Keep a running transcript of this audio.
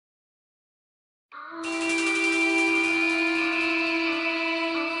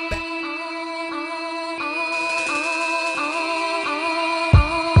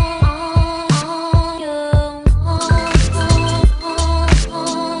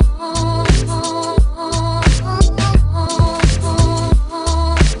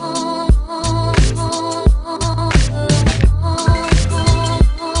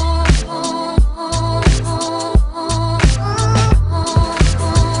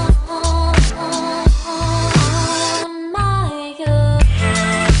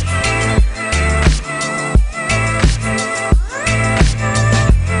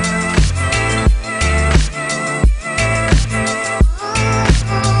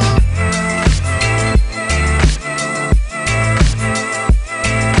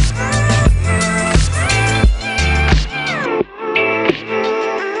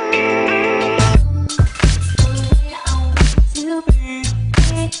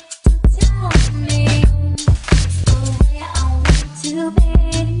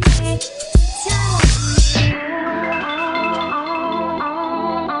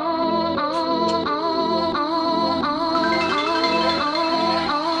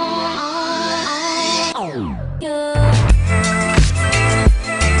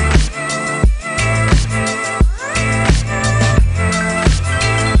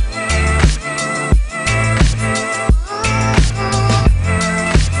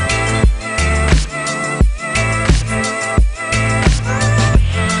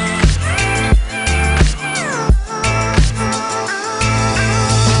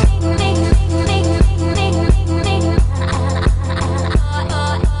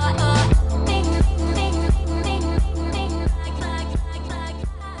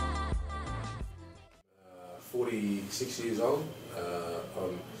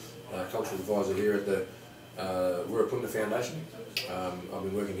I'm a cultural advisor here at the Wirrapunda Foundation. I've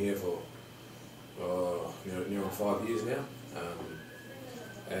been working here for near on 5 years now,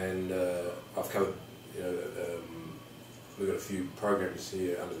 and I've covered, we've got a few programs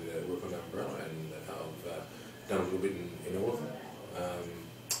here under the Wirrapunda umbrella, and I've done a little bit in all of them.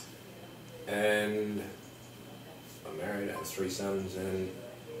 And I'm married, I have 3 sons, and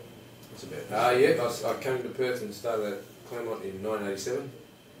that's about it. Yeah, I came to Perth and started at Claremont in 1987,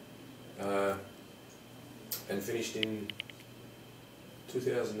 and finished in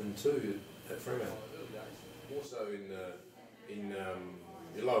 2002 at Fremantle. Also in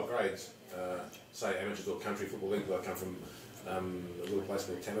your lower grades, say amateurs or country football league. I come from a little place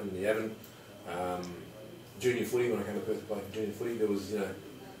called Tammin in the Avon. Junior footy, when I came to Perth to play for junior footy, there was a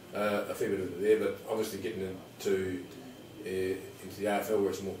fair bit of it there, but obviously getting into the AFL where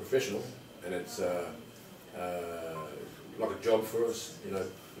it's more professional, and it's like a job for us. It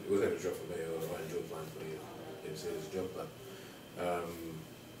was never a job for me. I enjoyed playing footy. I didn't see it as a job, but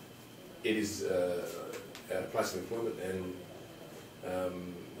it is a place of employment, and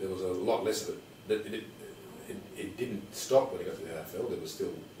there was a lot less of it. It didn't stop when it got to the AFL. There was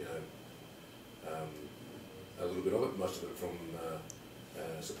still, a little bit of it, most of it from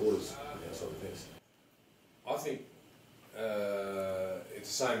supporters side of things. I think it's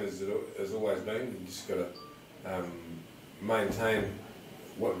the same as it has always been. You just got to maintain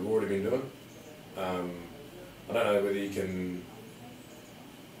what we've already been doing. I don't know whether you can.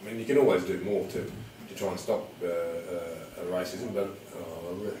 I mean, you can always do more to try and stop racism, but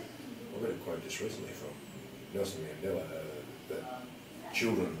I read a quote just recently from Nelson Mandela that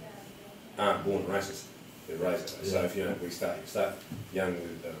children aren't born racist. They're raised. Yeah. So if we start young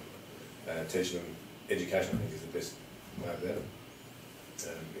with teaching them education, I think is the best way about it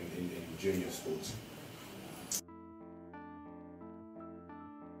in junior sports.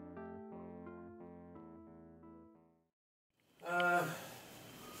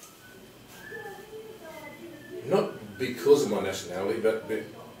 Not because of my nationality, but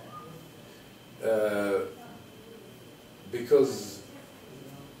because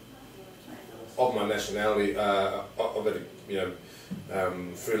of my nationality,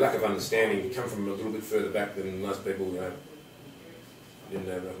 through lack of understanding, come from a little bit further back than most people. Didn't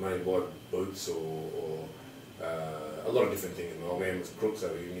have money to buy boots or a lot of different things. My old man was a crook,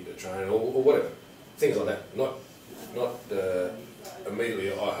 so you need to train or whatever, things like that. Not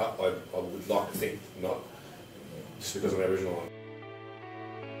immediately. I would like to think not just because of my original.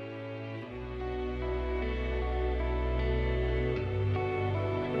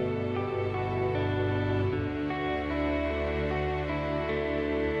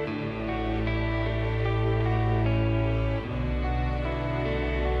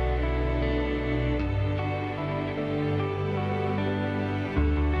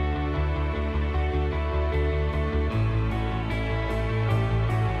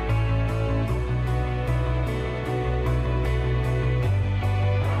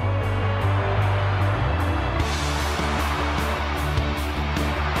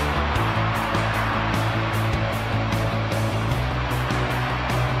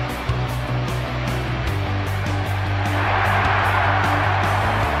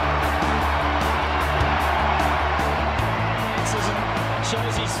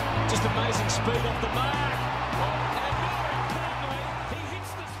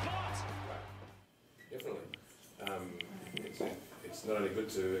 it's not only good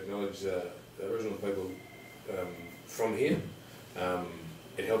to acknowledge the Aboriginal people from here.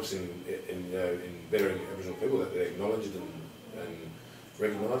 It helps in bettering Aboriginal people that they're acknowledged and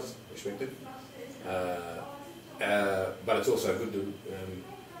recognised, respected. But it's also good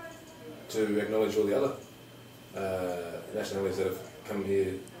to acknowledge all the other nationalities that have come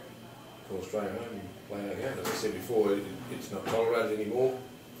here, call Australia home, and play our game. As I said before, it's not tolerated anymore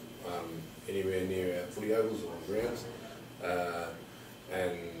anywhere near our footy ovals or grounds,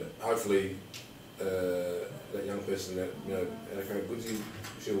 and hopefully that young person that Anna Goodsey,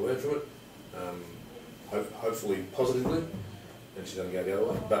 she'll learn from it, hopefully positively, and she doesn't go the other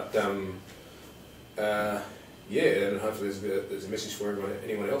way. But yeah, and hopefully there's a message for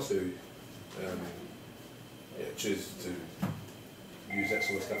anyone else who chooses to use that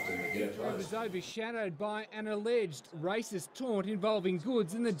sort of stuff to get out players. It was overshadowed by an alleged racist taunt involving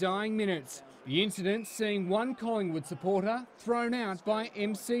Goods in the dying minutes. The incident seeing one Collingwood supporter thrown out by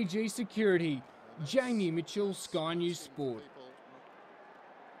MCG security. Jamie Mitchell, Sky News Sport.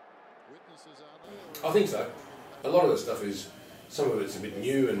 I think so. A lot of the stuff is, some of it's a bit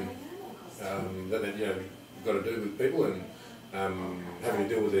new and that you've got to do with people, and having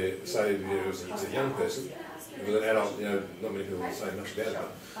to deal with their, say it's a young person. With an adult, not many people will say much about it,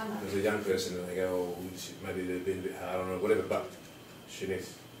 but as a young person and they go, oh, maybe they've been a bit hard on her or whatever, but she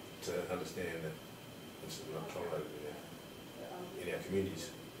needs to understand that it's not tolerated in our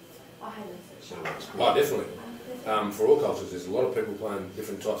communities. Oh, definitely. For all cultures, there's a lot of people playing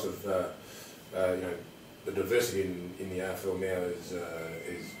different types of, the diversity in the AFL now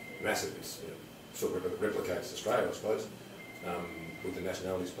is massive. It's sort of replicates Australia, I suppose, with the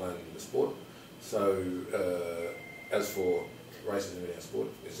nationalities playing the sport. So, as for racism in our sport,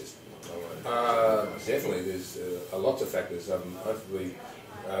 it's just not tolerated. Definitely, there's lots of factors. Hopefully,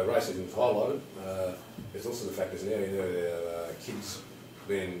 racism is highlighted. There's also the factors now, kids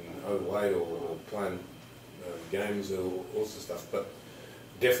being overweight or playing games or all sorts of stuff. But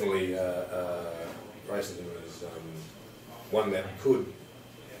definitely, racism is one that could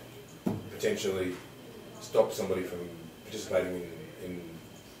potentially stop somebody from participating in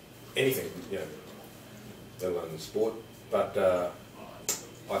anything, let alone sport. But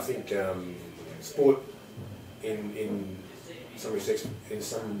I think sport, in some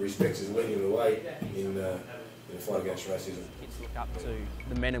respects, is leading the way in the fight against racism. Kids look up to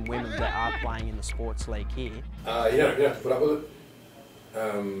the men and women that are playing in the sports league here. You don't have to put up with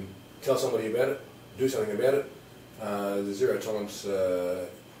it. Tell somebody about it. Do something about it. There's zero tolerance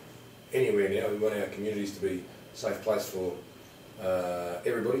anywhere now. We want our communities to be a safe place for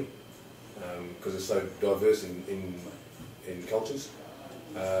everybody, because it's so diverse in cultures.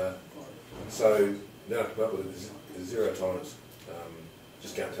 So no, there's zero tolerance.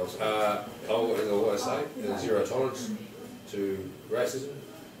 Just can't tell. As I always say, there's zero tolerance to racism.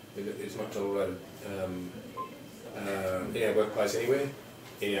 It's not tolerated in our workplace anywhere,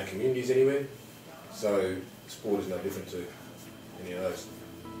 in our communities anywhere. So sport is no different to any of those.